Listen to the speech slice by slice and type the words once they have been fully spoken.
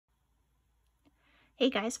Hey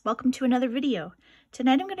guys, welcome to another video.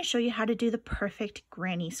 Tonight I'm going to show you how to do the perfect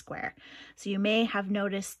granny square. So you may have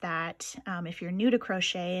noticed that if you're new to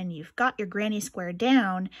crochet and you've got your granny square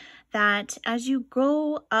down, that as you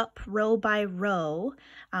go up row by row,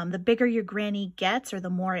 the bigger your granny gets or the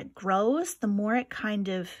more it grows, the more it kind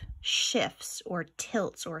of shifts or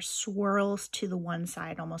tilts or swirls to the one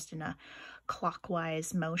side almost in a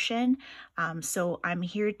clockwise motion. So I'm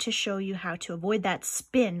here to show you how to avoid that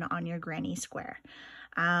spin on your granny square.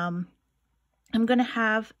 I'm going to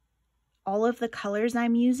have all of the colors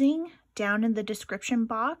I'm using down in the description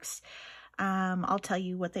box. I'll tell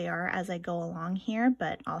you what they are as I go along here,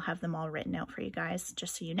 but I'll have them all written out for you guys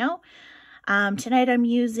just so you know. Tonight I'm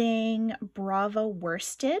using Bravo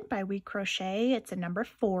Worsted by We Crochet. It's a number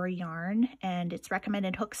 4 yarn and its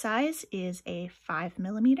recommended hook size is a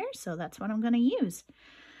 5mm, so that's what I'm going to use.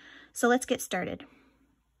 So let's get started.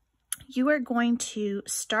 You are going to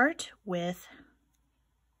start with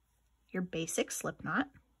your basic slip knot.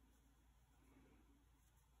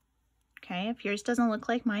 Okay, if yours doesn't look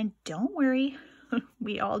like mine, don't worry.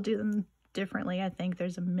 We all do them differently. I think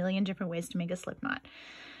there's a million different ways to make a slip knot.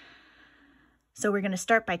 So we're going to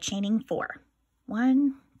start by chaining 4.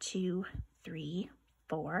 1, 2, 3,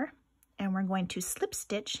 4. And we're going to slip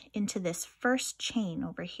stitch into this first chain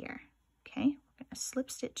over here. Okay, we're going to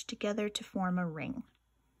slip stitch together to form a ring.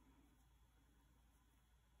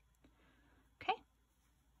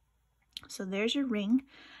 So there's your ring,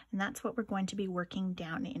 and that's what we're going to be working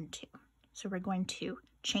down into. So we're going to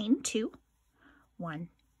chain 2, 1,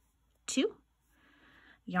 2,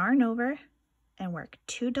 yarn over, and work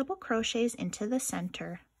 2 double crochets into the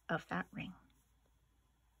center of that ring.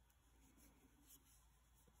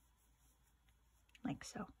 Like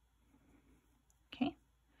so. Okay,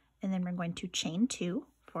 and then we're going to chain 2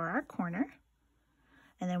 for our corner,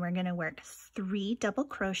 and then we're going to work 3 double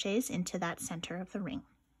crochets into that center of the ring.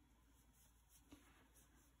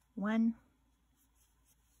 1,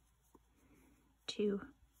 2,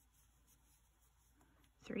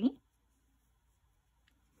 3.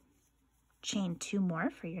 Chain 2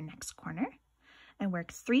 more for your next corner and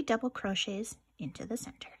work 3 double crochets into the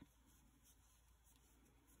center.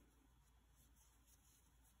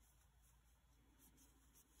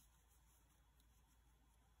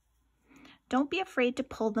 Don't be afraid to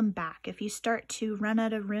pull them back. If you start to run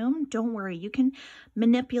out of room, don't worry. You can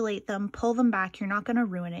manipulate them, pull them back. You're not going to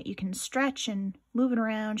ruin it. You can stretch and move it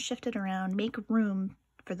around, shift it around, make room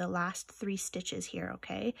for the last 3 stitches here,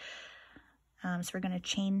 okay? So we're going to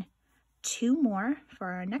chain 2 more for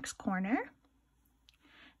our next corner,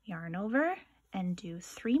 yarn over, and do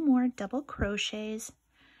 3 more double crochets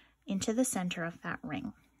into the center of that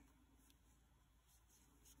ring.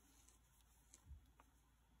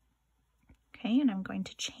 Okay, and I'm going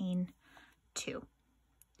to chain 2.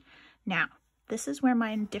 Now, this is where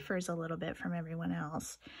mine differs a little bit from everyone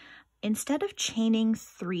else. Instead of chaining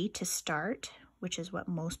 3 to start, which is what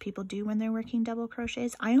most people do when they're working double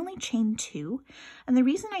crochets, I only chain 2. And the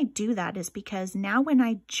reason I do that is because now when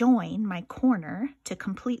I join my corner to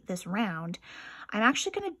complete this round, I'm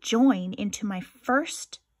actually going to join into my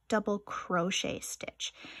first double crochet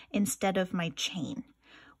stitch instead of my chain.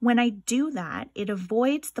 When I do that, it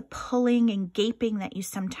avoids the pulling and gaping that you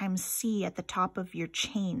sometimes see at the top of your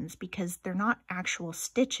chains because they're not actual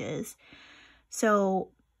stitches. So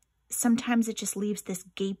sometimes it just leaves this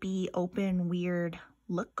gapey, open, weird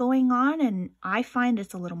look going on, and I find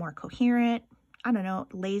it's a little more coherent. I don't know,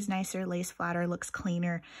 lays nicer, lays flatter, looks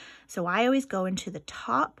cleaner. So I always go into the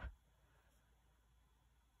top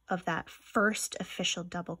of that first official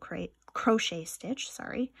double crochet stitch,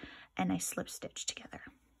 and I slip stitch together.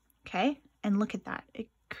 Okay, and look at that. It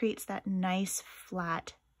creates that nice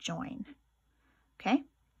flat join. Okay,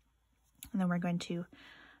 and then we're going to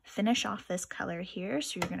finish off this color here.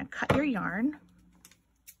 So you're going to cut your yarn.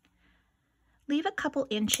 Leave a couple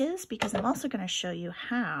inches because I'm also going to show you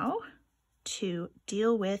how to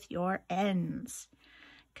deal with your ends,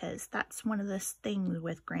 because that's one of the things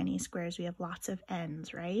with granny squares. We have lots of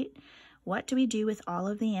ends, right? What do we do with all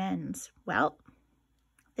of the ends? Well,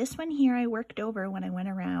 this one here I worked over when I went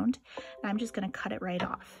around, and I'm just going to cut it right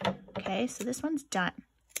off. Okay, so this one's done.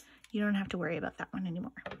 You don't have to worry about that one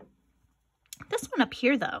anymore. This one up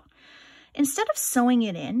here though, instead of sewing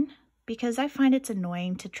it in, because I find it's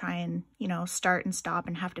annoying to try and, start and stop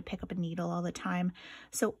and have to pick up a needle all the time.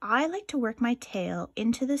 So I like to work my tail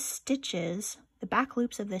into the stitches, the back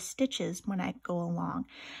loops of the stitches when I go along.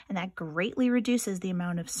 And that greatly reduces the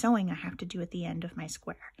amount of sewing I have to do at the end of my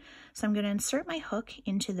square. So I'm going to insert my hook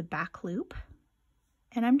into the back loop,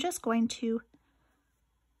 and I'm just going to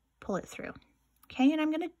pull it through. Okay, and I'm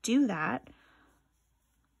going to do that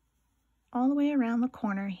all the way around the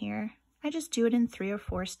corner here. I just do it in 3 or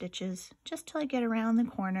 4 stitches just till I get around the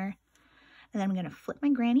corner. And then I'm going to flip my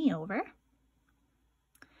granny over.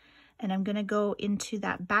 And I'm going to go into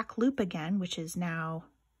that back loop again, which is now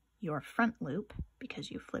your front loop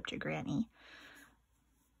because you flipped your granny.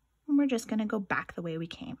 And we're just going to go back the way we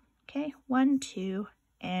came. Okay, 1, 2,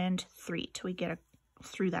 and 3 till we get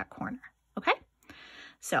through that corner. Okay,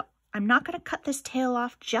 so I'm not going to cut this tail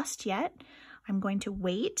off just yet. I'm going to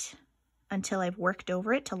wait until I've worked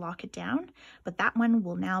over it to lock it down, but that one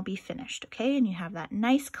will now be finished. Okay, and you have that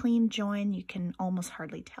nice clean join. You can almost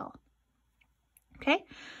hardly tell. Okay,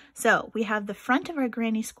 so we have the front of our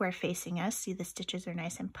granny square facing us. See, the stitches are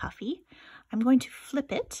nice and puffy. I'm going to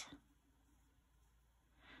flip it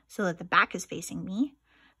so that the back is facing me.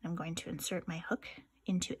 I'm going to insert my hook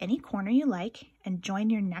into any corner you like and join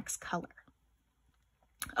your next color.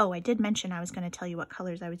 Oh, I did mention I was going to tell you what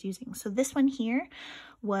colors I was using. So this one here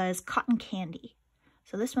was Cotton Candy.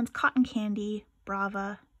 So this one's Cotton Candy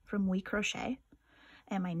Brava from We Crochet.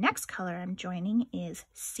 And my next color I'm joining is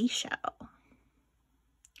Seashell.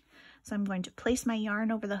 So I'm going to place my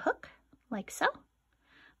yarn over the hook like so.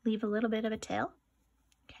 Leave a little bit of a tail.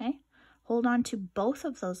 Okay. Hold on to both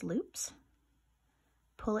of those loops.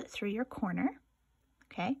 Pull it through your corner.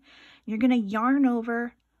 Okay. You're going to yarn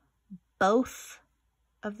over both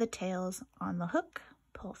of the tails on the hook,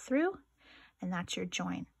 pull through, and that's your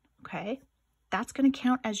join. Okay. That's going to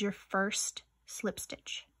count as your first slip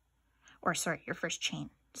stitch, or sorry, your first chain.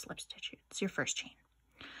 Slip stitch, it's your first chain.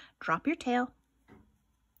 Drop your tail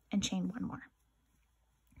and chain one more.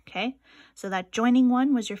 Okay, so that joining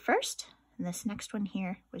one was your first, and this next one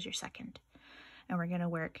here was your second. And we're going to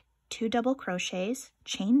work 2 double crochets,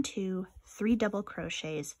 chain 2, 3 double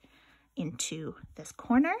crochets into this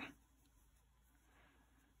corner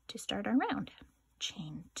to start our round.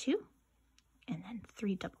 Chain 2, and then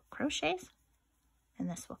 3 double crochets, and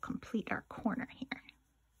this will complete our corner here.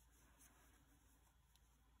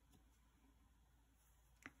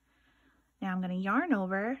 Now I'm going to yarn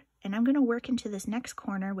over, and I'm going to work into this next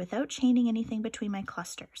corner without chaining anything between my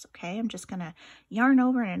clusters, okay? I'm just going to yarn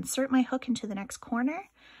over and insert my hook into the next corner,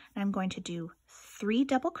 and I'm going to do 3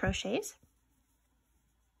 double crochets,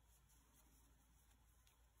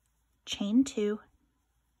 chain 2,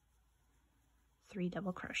 3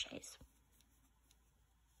 double crochets.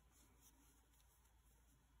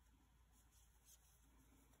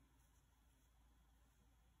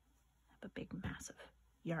 I have a big, massive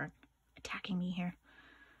yarn attacking me here.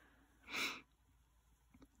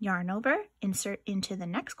 Yarn over, insert into the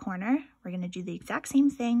next corner. We're going to do the exact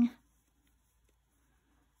same thing.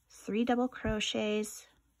 3 double crochets,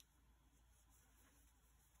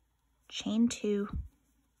 chain 2,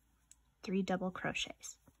 3 double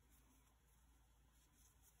crochets.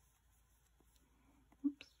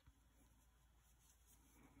 Oops.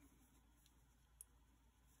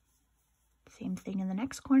 Same thing in the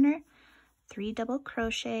next corner. 3 double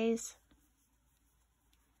crochets,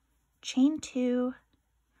 chain 2,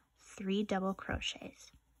 3 double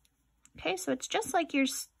crochets. Okay, so it's just like your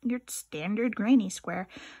standard granny square.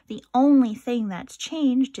 The only thing that's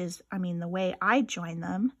changed is, the way I join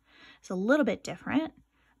them is a little bit different,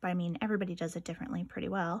 but everybody does it differently pretty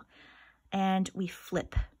well. And we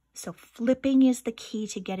flip. So flipping is the key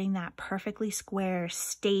to getting that perfectly square,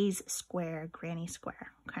 stays square granny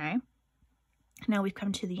square, okay? Now we've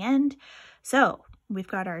come to the end. So we've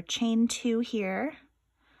got our chain 2 here,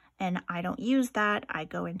 and I don't use that. I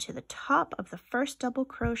go into the top of the first double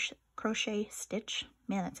crochet stitch.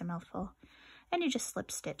 Man, that's a mouthful. And you just slip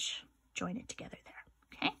stitch, join it together there,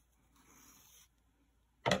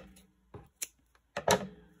 okay?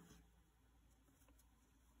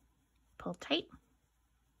 Pull tight.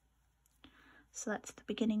 So that's the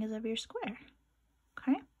beginning of your square,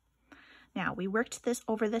 okay? Now, we worked this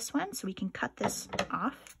over this one, so we can cut this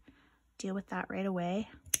off, deal with that right away.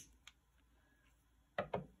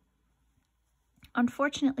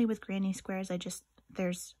 Unfortunately, with granny squares,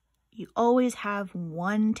 you always have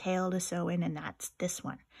one tail to sew in, and that's this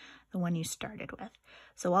one, the one you started with.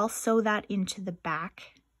 So I'll sew that into the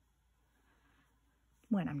back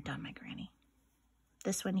when I'm done my granny.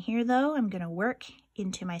 This one here, though, I'm going to work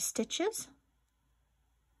into my stitches,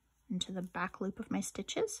 into the back loop of my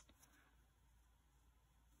stitches.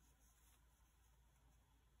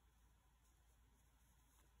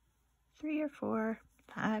 Three or 4,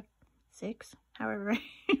 5, 6, however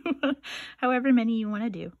many you want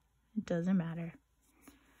to do. It doesn't matter.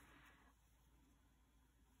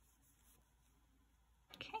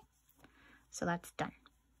 Okay, so that's done.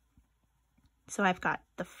 So I've got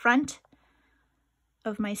the front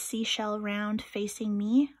of my seashell round facing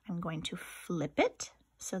me. I'm going to flip it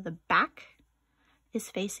So the back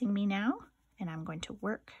is facing me now, and I'm going to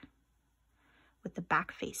work with the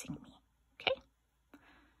back facing me, okay?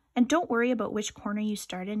 And don't worry about which corner you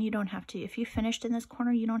start in. You don't have to, if you finished in this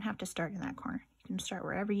corner, you don't have to start in that corner. You can start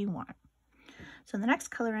wherever you want. So the next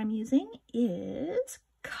color I'm using is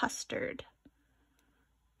Custard.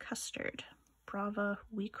 Custard. Brava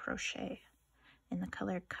We Crochet in the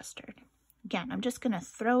color Custard. Again, I'm just going to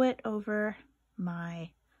throw it over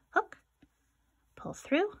my hook, pull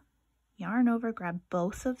through, yarn over, grab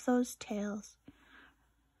both of those tails,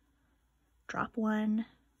 drop one,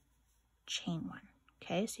 chain one.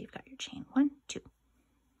 Okay, so you've got your chain 1, 2.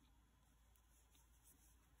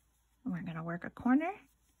 And we're going to work a corner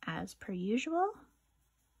as per usual.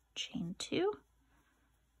 Chain 2,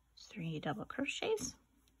 3 double crochets.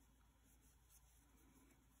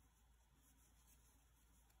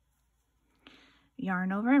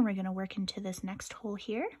 Yarn over, and we're going to work into this next hole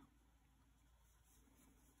here,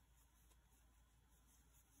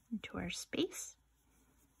 into our space.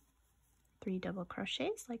 3 double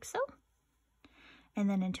crochets like so. And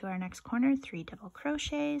then into our next corner, 3 double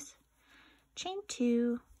crochets, chain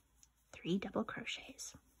 2, 3 double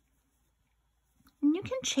crochets. And you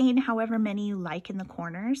can chain however many you like in the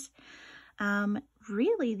corners.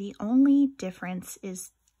 Really, the only difference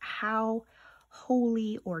is how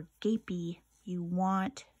holy or gapey you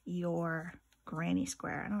want your granny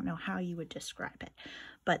square. I don't know how you would describe it,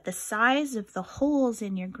 but the size of the holes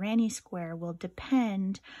in your granny square will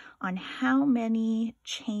depend on how many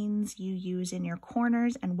chains you use in your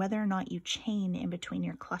corners and whether or not you chain in between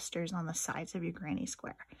your clusters on the sides of your granny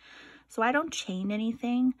square. So I don't chain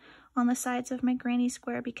anything on the sides of my granny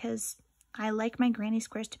square because I like my granny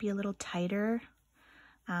squares to be a little tighter.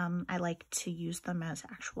 I like to use them as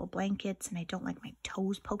actual blankets, and I don't like my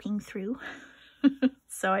toes poking through.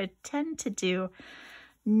 So I tend to do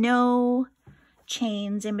no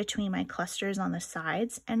chains in between my clusters on the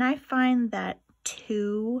sides, and I find that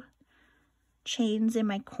 2 chains in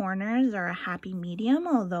my corners are a happy medium,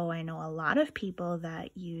 although I know a lot of people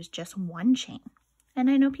that use just 1 chain, and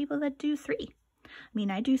I know people that do 3. I mean,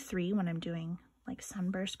 I do 3 when I'm doing like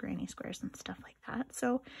sunburst granny squares and stuff like that,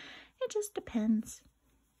 so it just depends.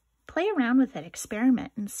 Play around with it,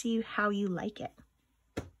 experiment, and see how you like it.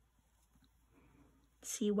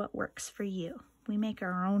 See what works for you. We make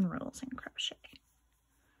our own rules in crochet.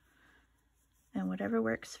 And whatever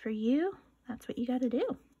works for you, that's what you got to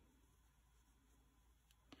do.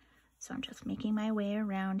 So I'm just making my way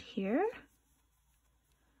around here.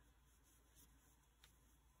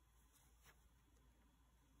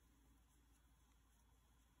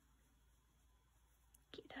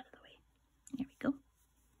 Get out of the way. There we go.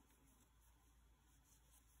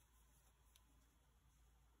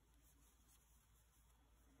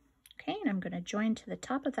 Okay, and I'm going to join to the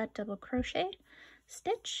top of that double crochet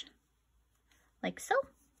stitch like so.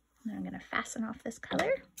 And then I'm going to fasten off this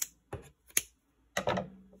color.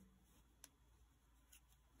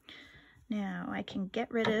 Now I can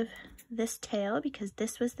get rid of this tail because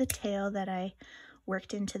this was the tail that I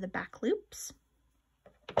worked into the back loops.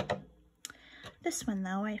 This one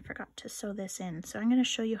though, I forgot to sew this in. So I'm going to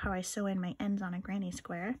show you how I sew in my ends on a granny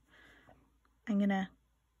square. I'm going to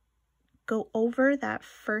go over that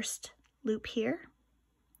first loop here,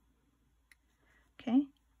 okay,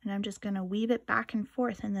 and I'm just going to weave it back and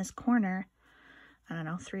forth in this corner, I don't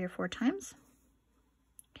know, 3 or 4 times,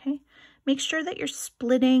 okay. Make sure that you're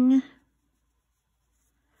splitting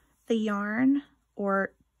the yarn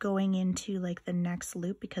or going into like the next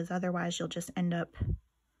loop, because otherwise you'll just end up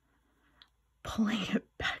pulling it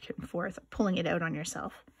back and forth, pulling it out on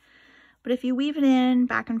yourself. But if you weave it in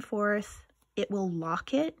back and forth, it will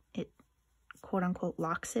lock it. It quote unquote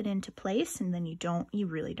locks it into place, and then you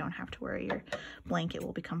really don't have to worry. Your blanket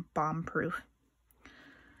will become bomb proof.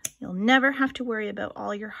 You'll never have to worry about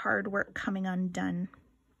all your hard work coming undone,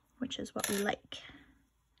 which is what we like.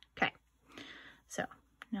 Okay, so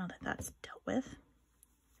now that that's dealt with,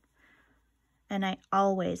 and I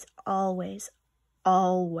always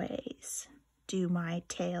do my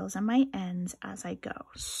tails and my ends as I go.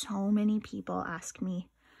 So many people ask me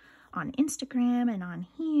on Instagram and on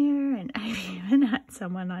here, and I've even had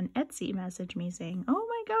someone on Etsy message me saying, oh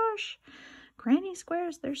my gosh, granny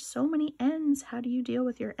squares, there's so many ends. How do you deal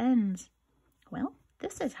with your ends? Well,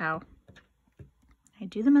 this is how. I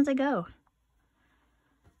do them as I go.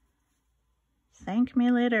 Thank me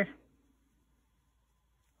later.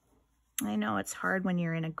 I know it's hard when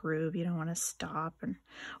you're in a groove, you don't want to stop,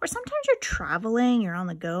 or sometimes you're traveling, you're on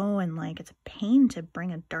the go, and like it's a pain to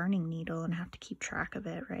bring a darning needle and have to keep track of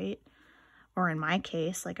it, right? Or in my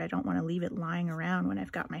case, like I don't want to leave it lying around when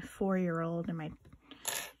I've got my 4-year-old and my,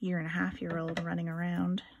 1.5-year-old running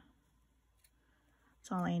around.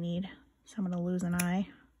 That's all I need. So I'm going to lose an eye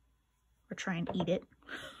or try and eat it.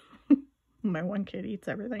 My one kid eats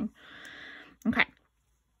everything. Okay,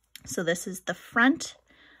 so this is the front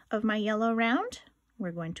of my yellow round.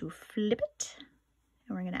 We're going to flip it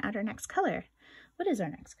and we're going to add our next color. What is our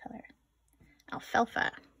next color?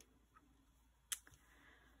 Alfalfa.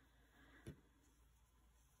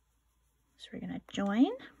 So we're going to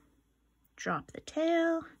join, drop the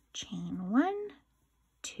tail, chain 1,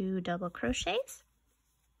 2 double crochets,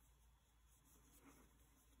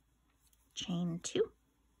 chain 2,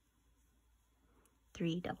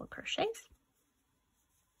 3 double crochets,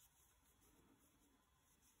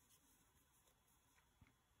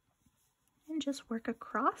 and just work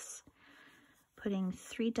across, putting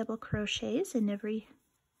 3 double crochets in every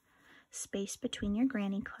space between your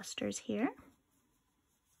granny clusters here.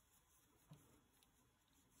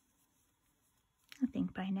 I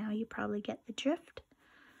think by now you probably get the drift,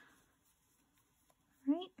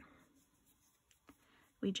 right?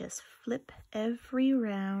 We just flip every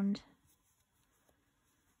round,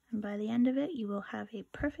 and by the end of it, you will have a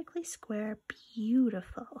perfectly square,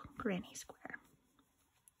 beautiful granny square.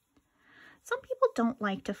 Some people don't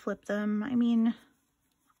like to flip them. I mean,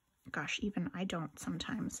 gosh, even I don't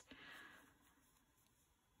sometimes.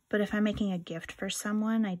 But if I'm making a gift for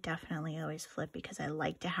someone, I definitely always flip because I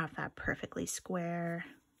like to have that perfectly square.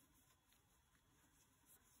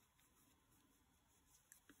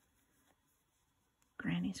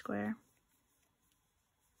 Granny square.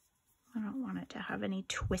 I don't want it to have any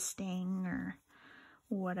twisting or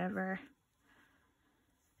whatever.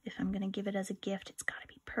 If I'm going to give it as a gift, it's got to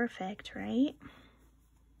be perfect, right?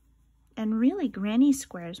 And really, granny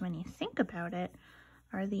squares, when you think about it,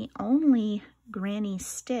 are the only granny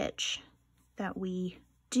stitch that we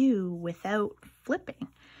do without flipping.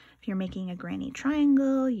 If you're making a granny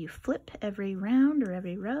triangle, you flip every round or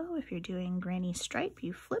every row. If you're doing granny stripe,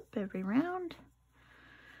 you flip every round.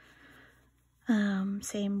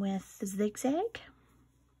 Same with the zigzag.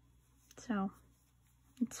 So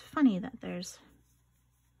it's funny that there's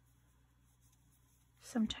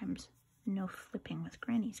sometimes no flipping with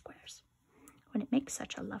granny squares when it makes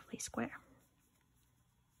such a lovely square.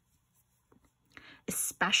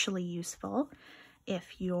 Especially useful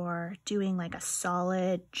if you're doing like a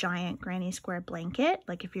solid giant granny square blanket,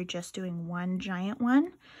 like if you're just doing one giant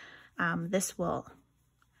one. This will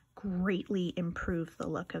greatly improve the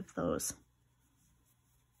look of those,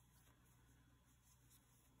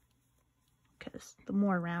 because the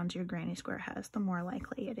more rounds your granny square has, the more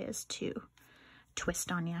likely it is to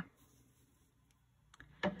twist on you.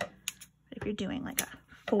 But if you're doing like a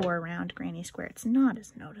 4-round granny square, it's not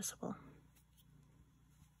as noticeable.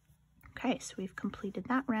 Okay, so we've completed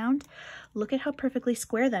that round. Look at how perfectly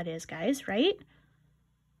square that is, guys, right?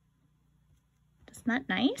 Isn't that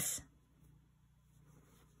nice?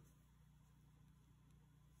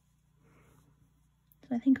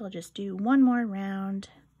 So I think I'll just do one more round,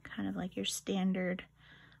 kind of like your standard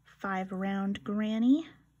 5-round granny.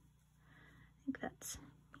 I think that's,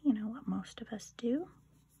 you know, what most of us do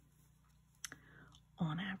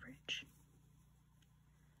on average.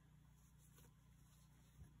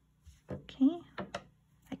 Okay,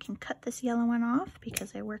 I can cut this yellow one off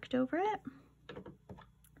because I worked over it.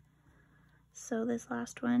 Sew this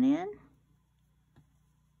last one in.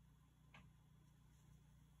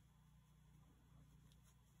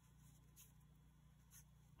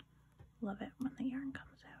 Love it when the yarn comes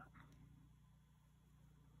out.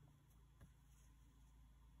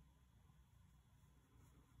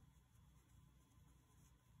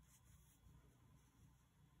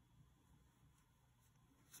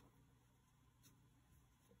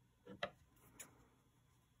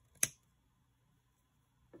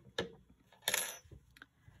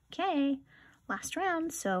 Okay, last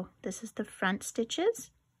round. So this is the front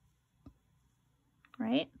stitches,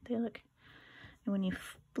 right? They look, and when you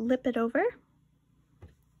flip it over,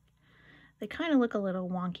 they kind of look a little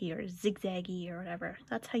wonky or zigzaggy or whatever.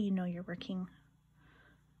 That's how you know you're working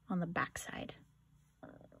on the back side,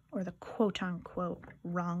 or the quote-unquote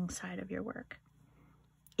wrong side of your work.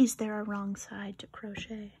 Is there a wrong side to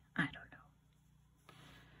crochet? I don't know.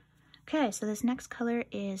 Okay, so this next color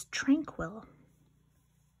is Tranquil.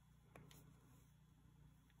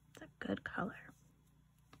 It's a good color.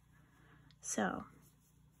 So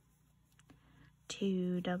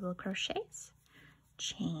 2 double crochets,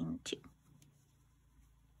 chain 2,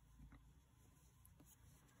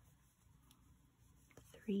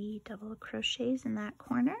 3 double crochets in that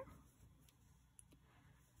corner,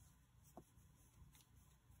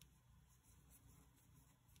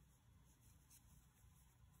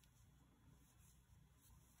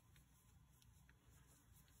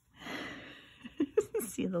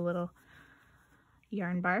 See the little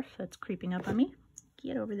yarn barf that's creeping up on me?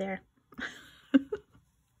 Get over there.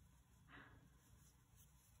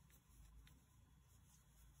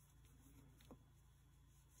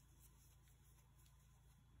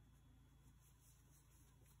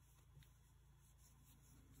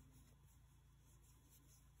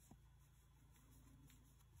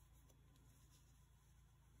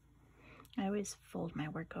 I always fold my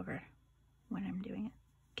work over when I'm doing it.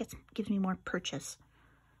 Gives me more purchase.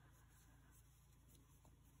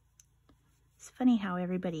 It's funny how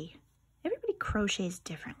everybody crochets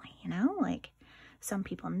differently, you know? Like some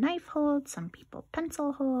people knife hold, some people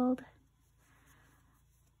pencil hold,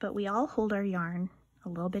 but we all hold our yarn a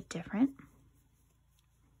little bit different,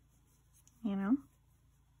 you know?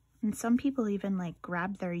 And some people even like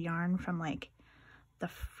grab their yarn from like the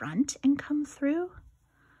front and come through.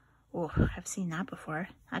 Oh, I've seen that before.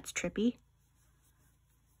 That's trippy.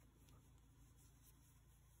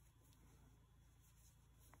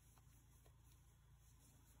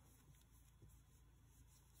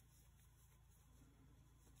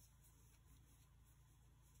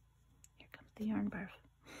 Here comes the yarn barf.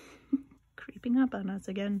 Creeping up on us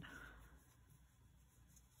again.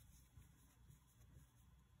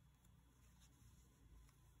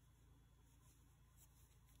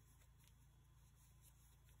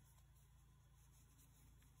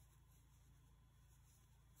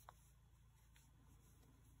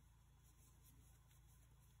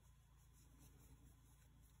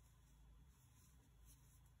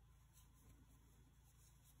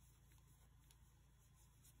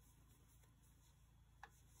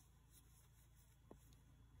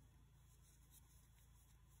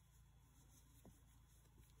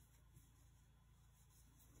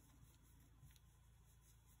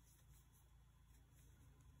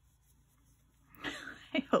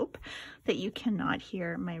 I hope that you cannot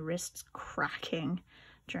hear my wrists cracking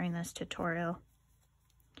during this tutorial.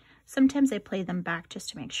 Sometimes I play them back just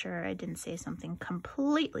to make sure I didn't say something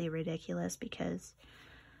completely ridiculous, because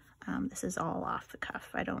this is all off the cuff.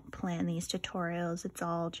 I don't plan these tutorials. It's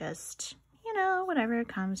all just, you know, whatever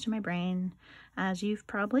comes to my brain, as you've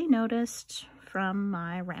probably noticed from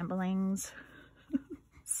my ramblings.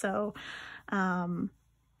 So,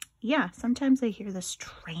 yeah, sometimes I hear the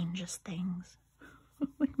strangest things.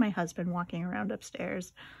 Like my husband walking around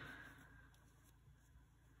upstairs.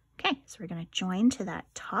 Okay, so we're going to join to that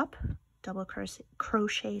top double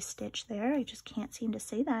crochet stitch there. I just can't seem to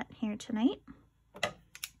say that here tonight.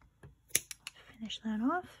 Finish that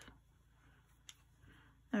off.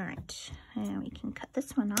 All right, and we can cut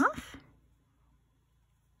this one off.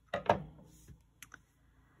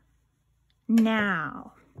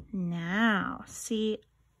 Now, see,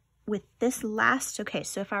 with this last, okay,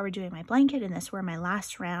 so if I were doing my blanket and this were my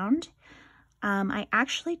last round, I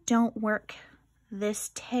actually don't work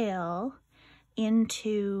this tail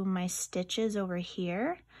into my stitches over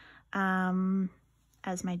here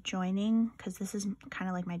as my joining, because this is kind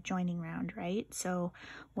of like my joining round, right? So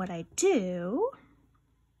what I do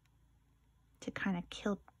to kind of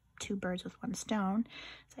kill two birds with one stone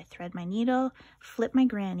is I thread my needle, flip my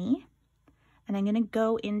granny, and I'm going to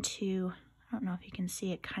go into, I don't know if you can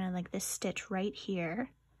see it, kind of like this stitch right here,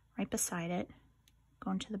 right beside it,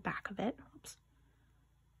 go into the back of it. Oops.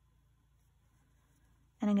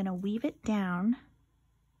 And I'm going to weave it down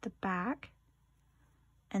the back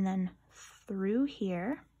and then through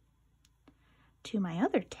here to my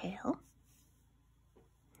other tail.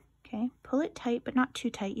 Okay, pull it tight, but not too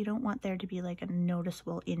tight. You don't want there to be like a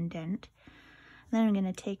noticeable indent. And then I'm going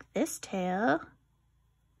to take this tail,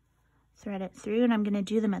 thread it through, and I'm going to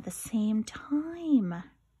do them at the same time.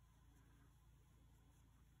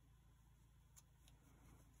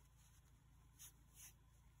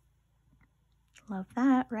 Love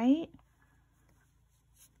that, right?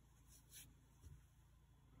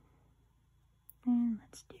 And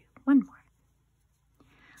let's do one more.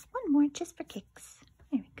 One more just for kicks.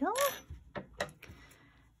 There we go.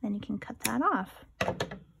 Then you can cut that off.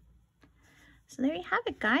 So there you have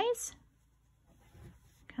it, guys.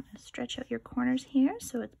 Kind of stretch out your corners here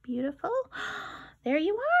so it's beautiful. There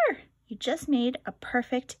you are. You just made a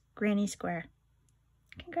perfect granny square.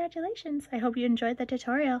 Congratulations. I hope you enjoyed the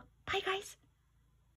tutorial. Bye, guys.